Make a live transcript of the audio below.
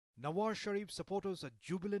Nawaz Sharif supporters are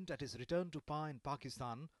jubilant at his return to power in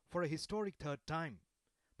Pakistan for a historic third time.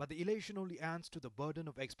 But the elation only adds to the burden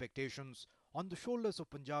of expectations on the shoulders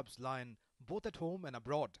of Punjab's lion, both at home and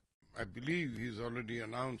abroad. I believe he's already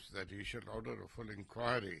announced that he shall order a full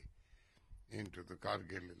inquiry into the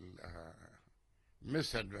Kargil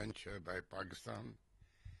misadventure by Pakistan,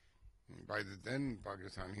 by the then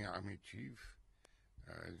Pakistani Army Chief,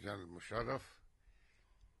 General Musharraf.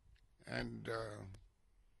 And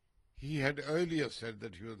he had earlier said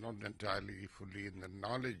that he was not entirely fully in the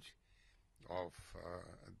knowledge of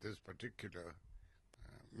this particular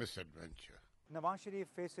misadventure. Nawaz Sharif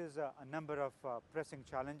faces a number of pressing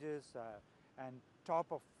challenges, and top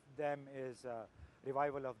of them is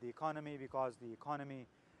revival of the economy, because the economy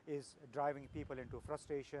is driving people into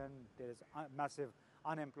frustration. There is massive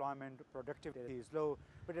unemployment, productivity is low,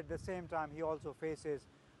 but at the same time he also faces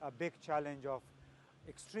a big challenge of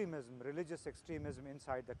extremism, religious extremism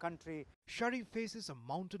inside the country. Sharif faces a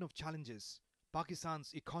mountain of challenges.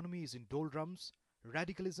 Pakistan's economy is in doldrums.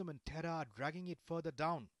 Radicalism and terror are dragging it further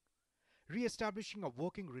down. Re-establishing a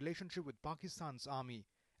working relationship with Pakistan's army,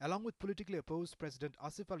 along with politically opposed President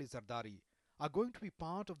Asif Ali Zardari, are going to be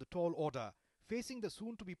part of the tall order facing the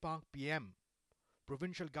soon-to-be Pak PM.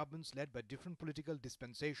 Provincial governments led by different political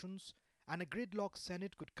dispensations and a gridlock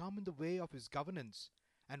Senate could come in the way of his governance,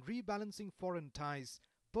 and rebalancing foreign ties,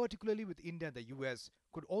 particularly with India and the US,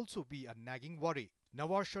 could also be a nagging worry.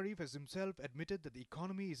 Nawaz Sharif has himself admitted that the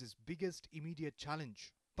economy is his biggest immediate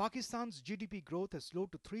challenge. Pakistan's GDP growth has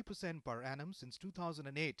slowed to 3% per annum since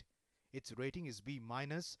 2008. Its rating is B-,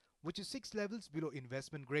 which is 6 levels below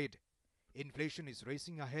investment grade. Inflation is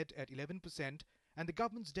racing ahead at 11%, and the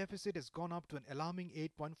government's deficit has gone up to an alarming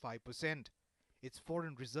 8.5%. Its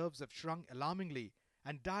foreign reserves have shrunk alarmingly,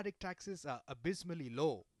 and direct taxes are abysmally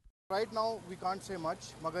low. Right now we can't say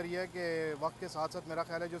much, मगर ये है कि वक्त के साथ साथ मेरा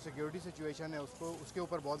ख्याल है जो सिक्योरिटी सिचुएशन है उसके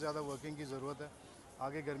ऊपर बहुत ज़्यादा वर्किंग की ज़रूरत है.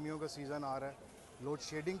 आगे गर्मियों का सीज़न आ रहा है, लोड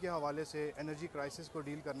शेडिंग के हवाले से एनर्जी क्राइसिस को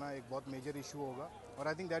डील करना एक बहुत मेजर इशू होगा, और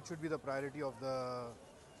I think that should be the priority of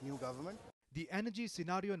the new government. The energy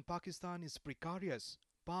scenario in Pakistan is precarious.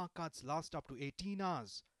 Power cuts last up to 18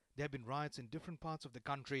 hours. There have been riots in different parts of the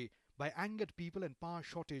country by angered people, and power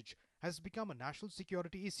shortage has become a national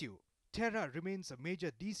security issue. Terror remains a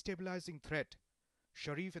major destabilizing threat.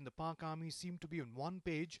 Sharif and the Pak army seem to be on one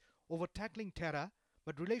page over tackling terror,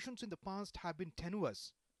 but relations in the past have been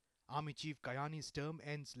tenuous. Army Chief Kayani's term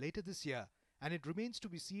ends later this year, and it remains to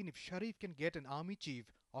be seen if Sharif can get an army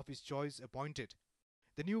chief of his choice appointed.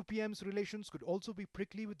 The new PM's relations could also be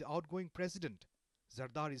prickly with the outgoing president.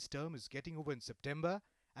 Zardari's term is getting over in September,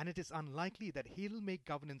 and it is unlikely that he'll make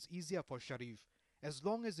governance easier for Sharif as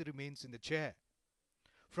long as he remains in the chair.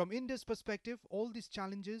 From India's perspective, all these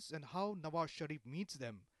challenges and how Nawaz Sharif meets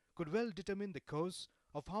them could well determine the course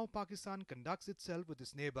of how Pakistan conducts itself with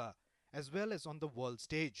its neighbor as well as on the world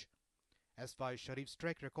stage. As far as Sharif's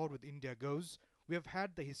track record with India goes, we have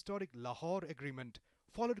had the historic Lahore Agreement,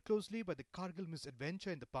 followed closely by the Kargil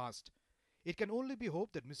misadventure in the past. It can only be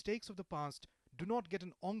hoped that mistakes of the past do not get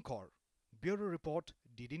an encore. Bureau Report,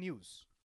 DD News.